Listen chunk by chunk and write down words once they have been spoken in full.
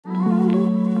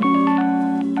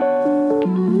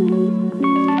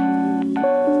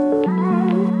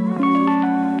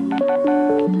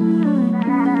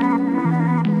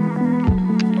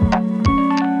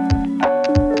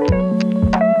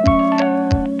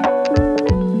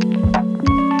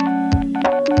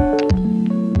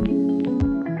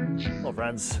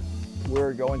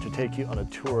We're going to take you on a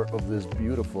tour of this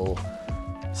beautiful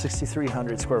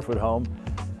 6,300 square foot home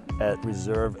at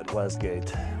Reserve at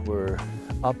Westgate. We're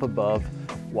up above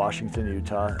Washington,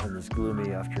 Utah on this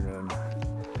gloomy afternoon.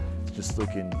 It's just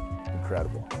looking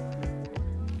incredible.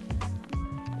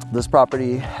 This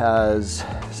property has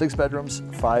 6 bedrooms,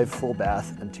 5 full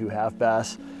bath and 2 half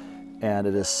baths, and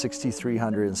it is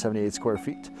 6,378 square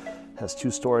feet. It has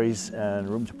 2 stories and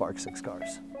room to park 6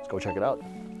 cars. Let's go check it out.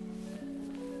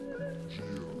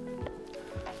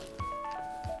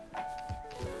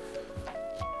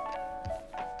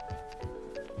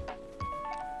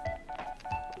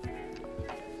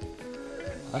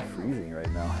 I'm freezing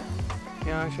right now.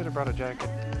 Yeah, I should have brought a jacket.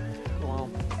 Well.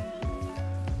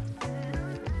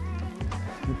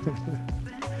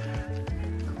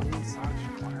 Clean socks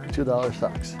required. $2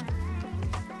 socks. I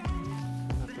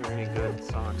don't know if they're any good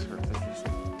socks or if they're just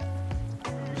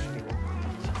shitty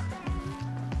ones.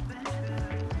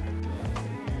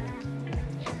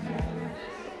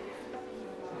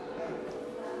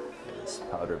 This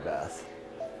powder bath.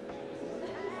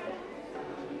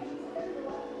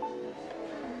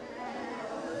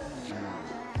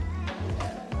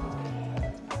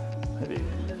 Maybe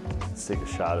let's take a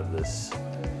shot of this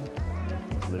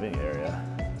living area.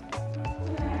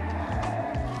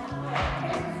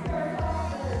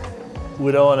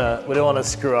 We don't want to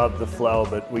screw up the flow,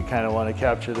 but we kind of want to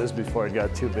capture this before it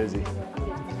got too busy.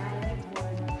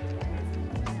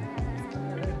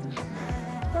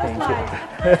 Thank you.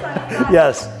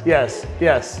 Yes, yes,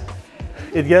 yes.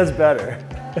 It gets better.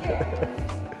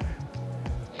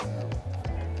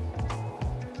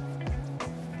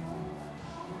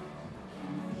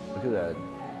 Look at that.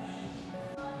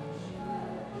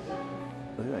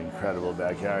 Look at that incredible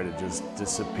backyard. It just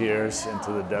disappears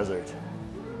into the desert.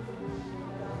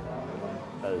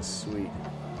 That is sweet.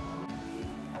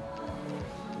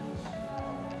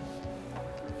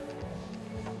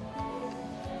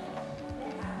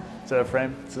 Is that a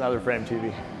frame? It's another frame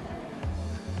TV.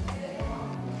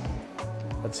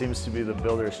 That seems to be the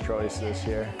builder's choice this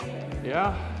year.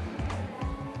 Yeah.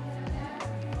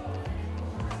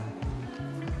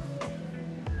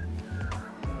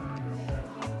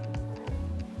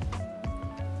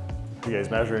 You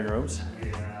guys measuring rooms?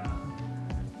 It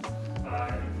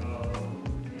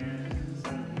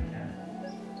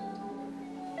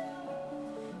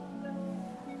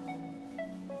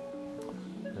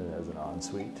has an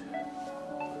ensuite.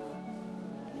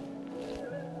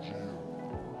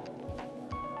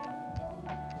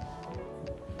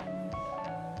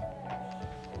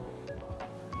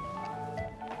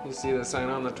 You see the sign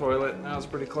on the toilet? That was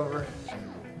pretty clever.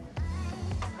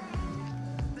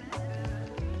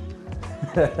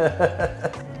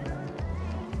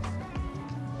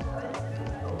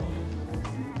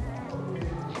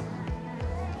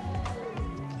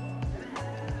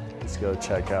 Let's go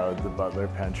check out the butler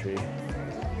pantry.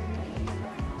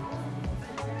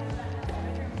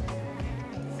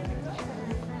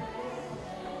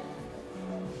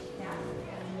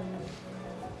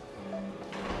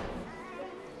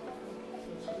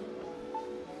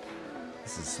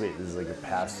 This is sweet. This is like a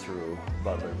pass-through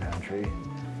butler pantry.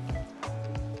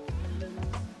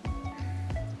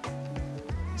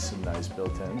 Some nice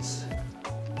built-ins.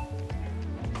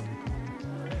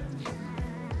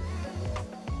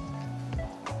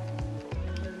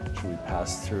 Should we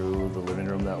pass through the living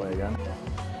room that way again?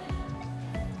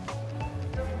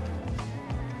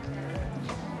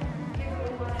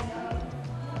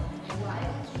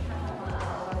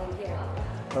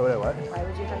 Oh, wait, what? Why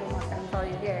would you have him walk around while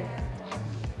you're here?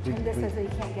 And this says that you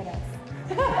can't get us.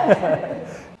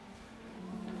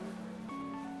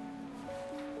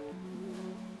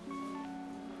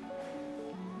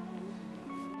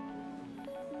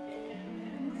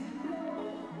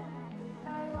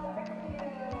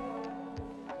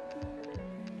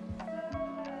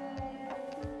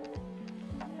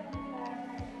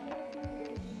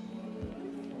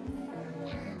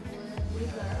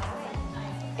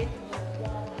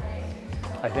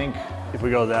 I think if we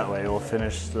go that way, we'll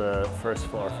finish the first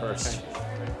floor first. Okay.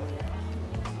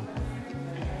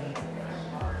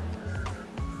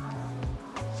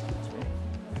 Excuse me.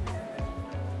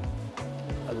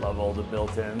 I love all the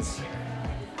built-ins.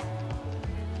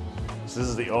 So this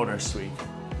is the owner's suite.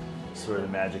 This is where the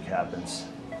magic happens.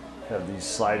 You have these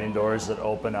sliding doors that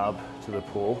open up to the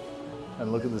pool.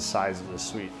 And look at the size of this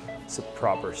suite. It's a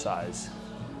proper size.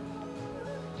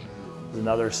 There's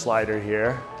another slider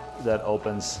here that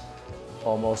opens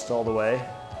almost all the way.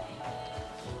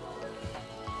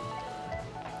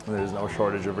 And there's no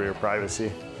shortage of rear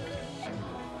privacy.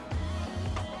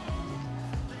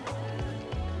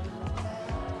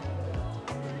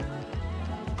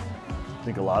 I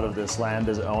think a lot of this land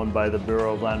is owned by the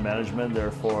Bureau of Land Management,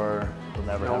 therefore we'll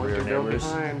never have rear neighbors.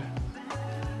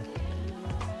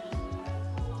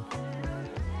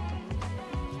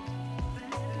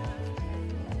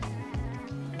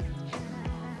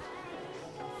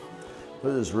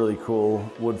 Look at this really cool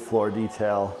wood floor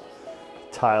detail,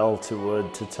 tile to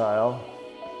wood to tile.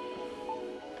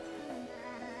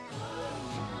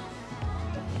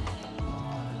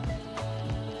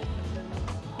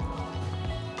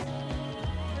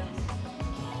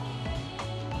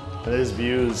 And there's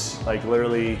views like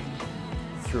literally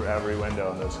through every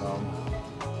window in this home.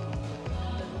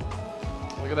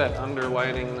 Look at that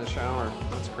underlighting in the shower.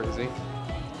 That's crazy.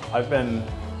 I've been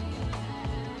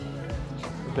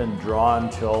drawn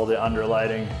to all the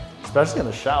underlighting, especially in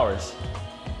the showers.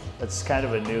 It's kind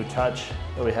of a new touch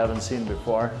that we haven't seen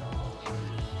before.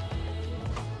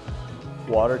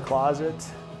 Water closet.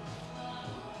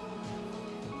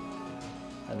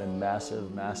 And then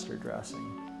massive master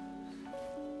dressing.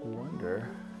 I wonder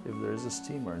if there's a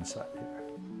steamer inside here.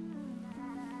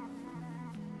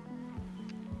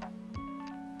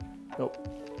 Nope,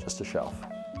 just a shelf.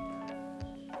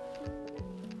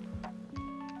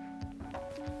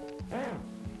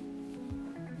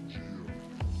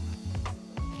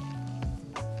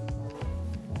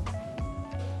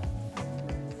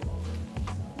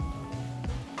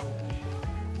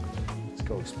 Let's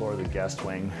go explore the guest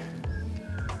wing.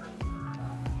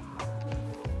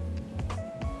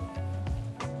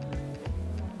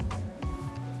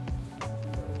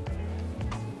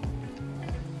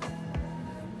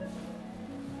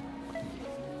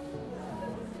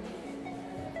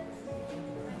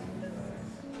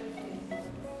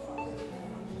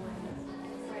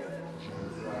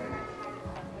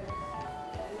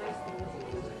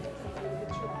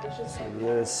 So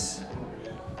this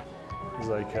is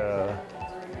like a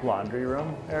laundry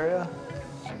room area.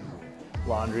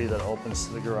 Laundry that opens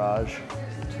to the garage.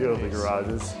 Two of the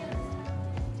garages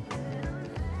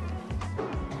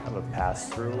have a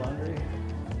pass-through laundry.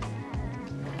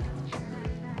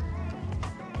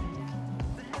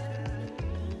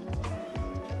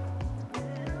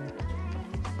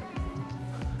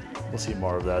 We'll see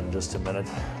more of that in just a minute.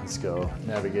 Let's go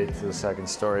navigate to the second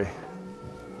story.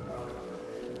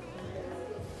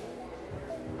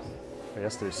 I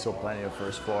guess there's still plenty of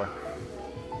first floor.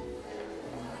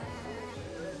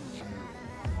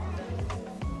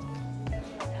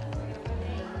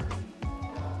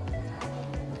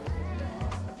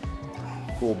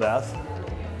 Full bath.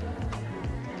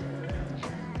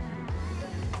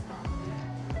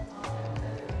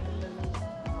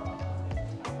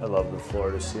 I love the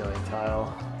floor to ceiling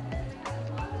tile.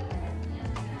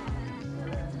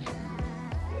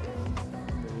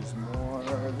 There's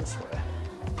more this way.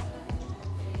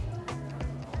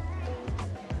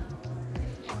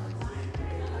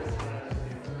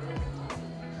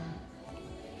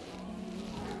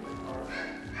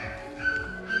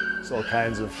 All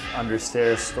kinds of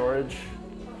understairs storage.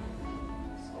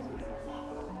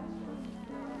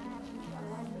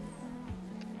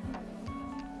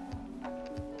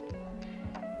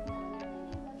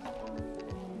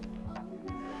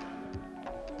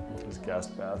 This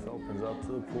guest bath opens up to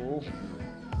the pool.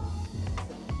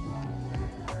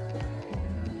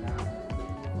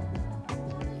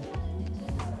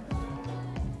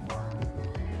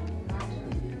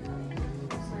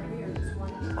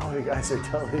 Oh, you guys are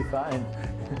totally fine.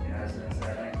 Yeah, I was gonna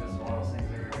say, I think this is one of those things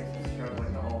that everybody's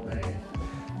struggling the whole day.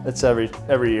 It's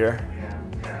every year.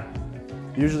 Yeah.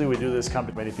 Usually we do this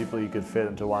company, many people you could fit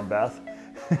into one bath.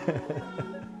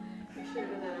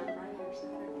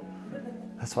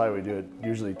 That's why we do it.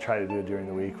 Usually try to do it during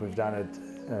the week. We've done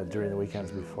it during the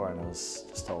weekends before, and it was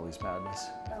just always madness.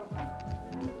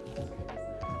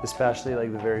 Especially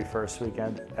like the very first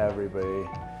weekend, everybody.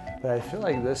 But I feel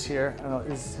like this year, I don't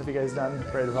know, have you guys done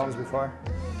Parade of Homes before?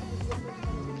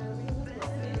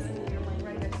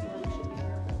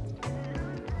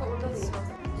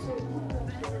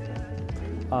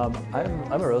 I'm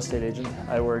a real estate agent.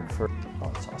 I work for,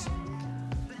 oh, that's awesome.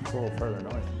 It's a little further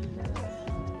north.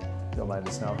 Don't mind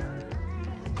the snow.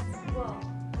 Well,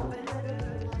 I might not go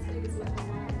to Las Vegas with my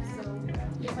mom, so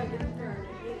if I get up there and I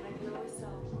hate it, I can always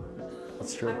sell.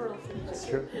 That's true. That's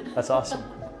true. That's awesome.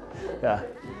 Yeah.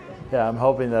 Yeah, I'm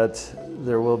hoping that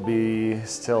there will be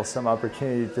still some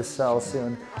opportunity to sell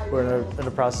soon. We're in the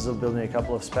process of building a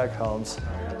couple of spec homes,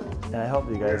 and I hope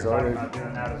you guys We're talking ordered. about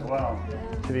doing that as well.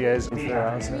 Have you guys for the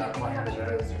house?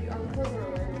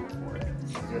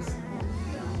 Just,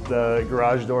 The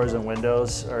garage doors and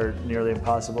windows are nearly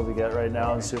impossible to get right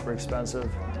now and super expensive.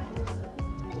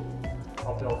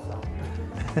 I'll build some.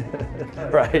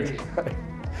 Right.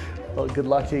 Well, good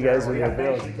luck to you guys with your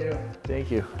build. Thank you too.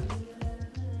 Thank you.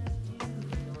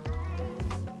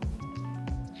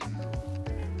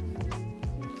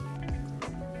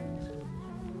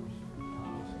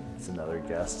 It's another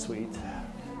guest suite.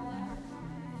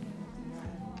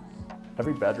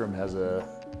 Every bedroom has a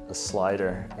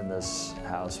slider in this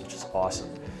house, which is awesome.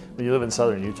 When you live in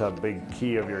southern Utah, a big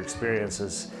key of your experience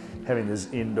is having these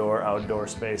indoor-outdoor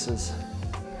spaces.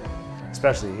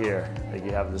 Especially here, like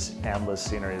you have this endless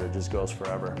scenery that just goes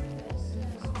forever.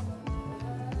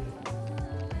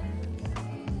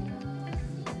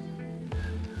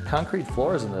 Concrete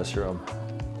floors in this room.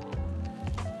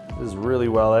 This is really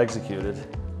well executed.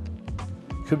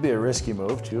 Could be a risky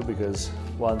move too, because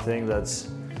one thing that's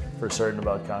for certain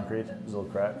about concrete is it'll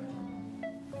crack.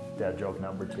 Dad joke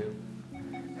number 2.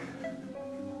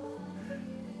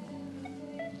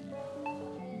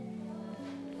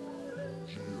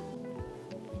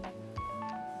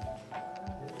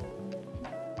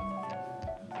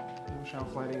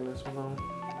 Shelf lighting in this one though.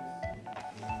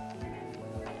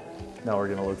 Now we're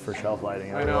gonna look for shelf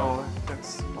lighting. I know,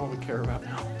 that's all we care about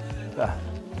now. Ah.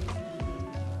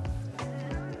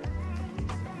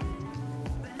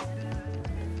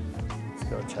 Let's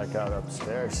go check out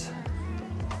upstairs.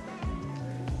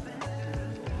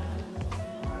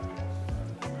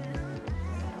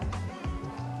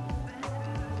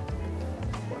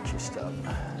 Watch your step.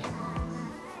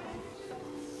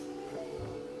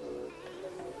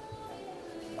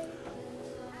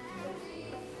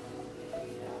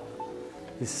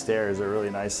 These stairs are really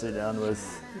nicely done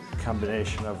with a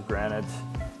combination of granite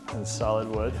and solid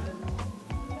wood.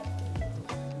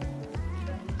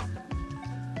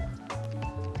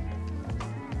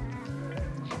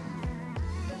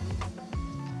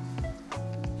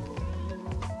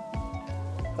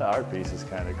 The art piece is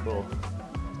kind of cool.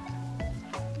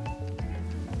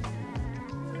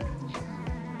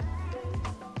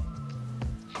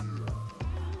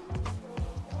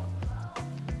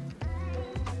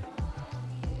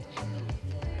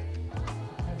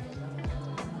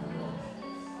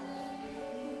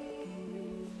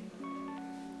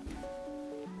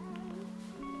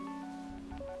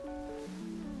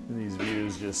 And these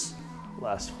views just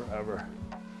last forever.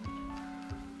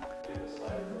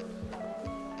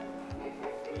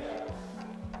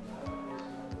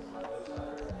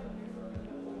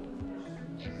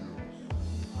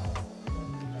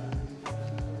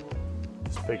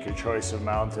 Just pick your choice of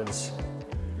mountains.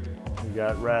 You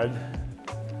got red,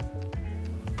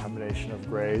 combination of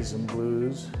grays and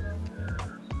blues.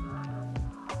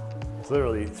 It's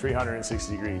literally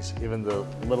 360 degrees. Even the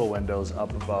little windows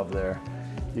up above there,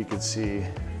 you can see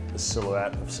the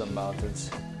silhouette of some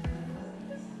mountains.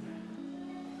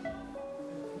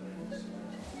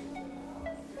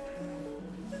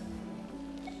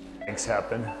 Things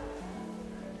happen.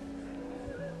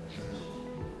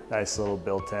 Nice little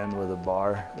built-in with a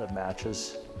bar that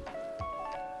matches.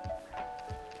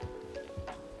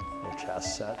 Your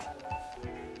chest set.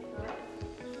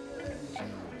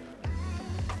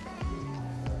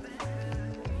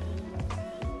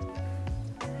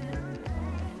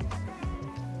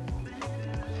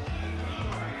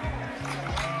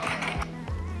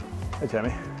 Hey,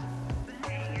 Tammy.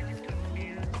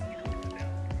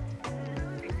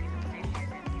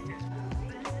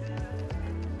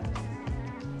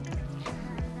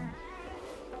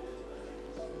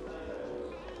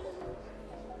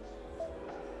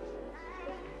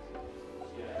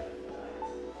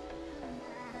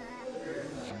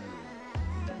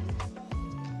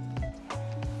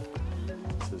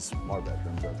 This is more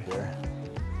bedrooms up here.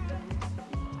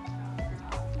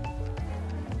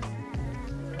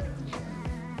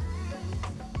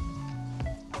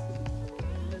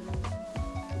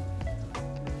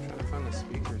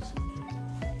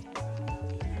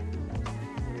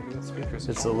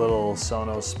 It's a little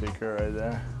Sonos speaker right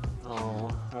there. Oh,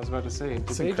 I was about to say,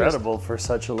 It's incredible for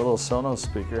such a little Sonos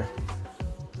speaker.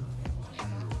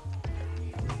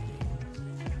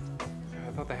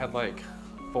 I thought they had like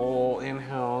full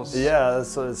in-house. Yeah,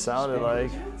 that's what it sounded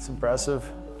like. It's impressive.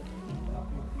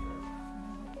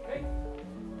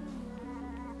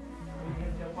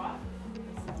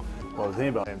 Well, the thing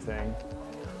about the same thing.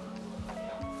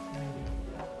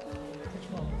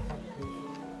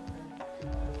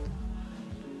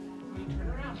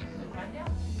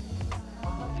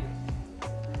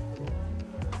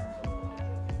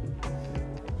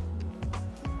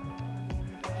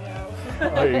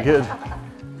 Oh, you're good.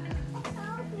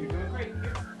 You're doing great. Here,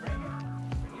 right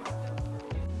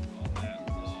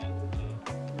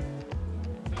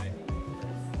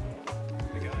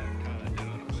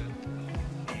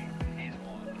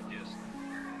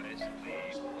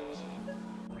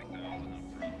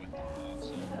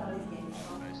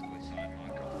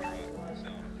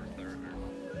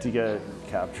Do you get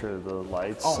capture the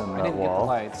lights Oh, and I that didn't get the wall?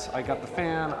 lights. I got the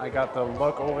fan, I got the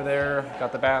look over there,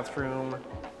 got the bathroom.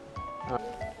 The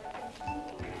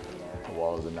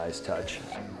wall is a nice touch.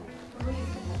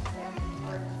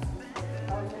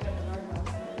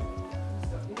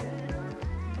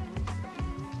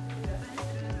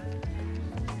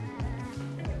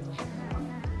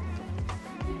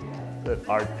 That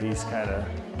art piece kind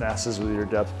of messes with your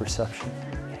depth perception.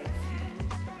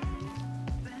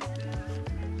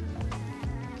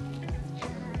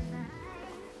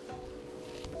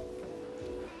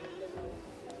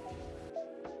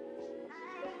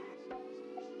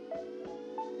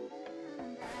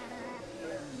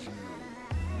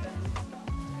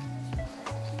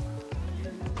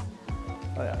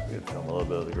 Oh yeah, we could film a little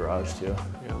bit of the garage too.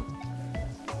 Yeah.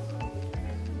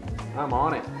 I'm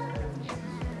on it.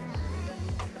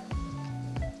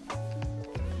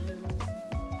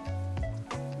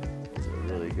 It's a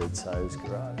really good sized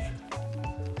garage.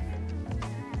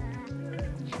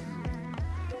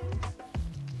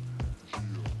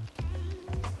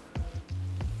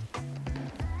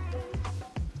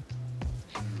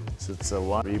 So it's a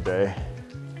laundry bay.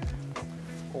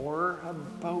 Or a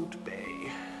boat bay.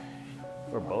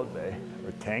 Or boat bay,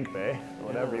 or tank bay, or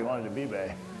whatever you wanted to be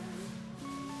bay.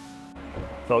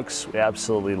 Folks, we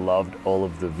absolutely loved all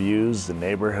of the views, the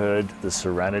neighborhood, the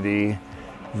serenity,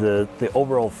 the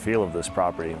overall feel of this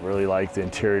property. Really liked the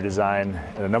interior design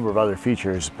and a number of other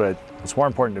features, but what's more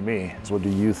important to me is what do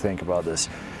you think about this?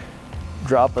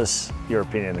 Drop us your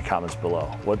opinion in the comments below.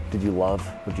 What did you love?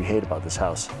 What did you hate about this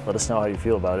house? Let us know how you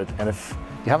feel about it. And if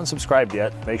you haven't subscribed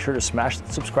yet, make sure to smash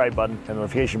the subscribe button and the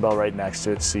notification bell right next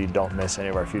to it so you don't miss any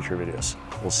of our future videos.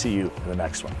 We'll see you in the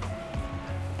next one.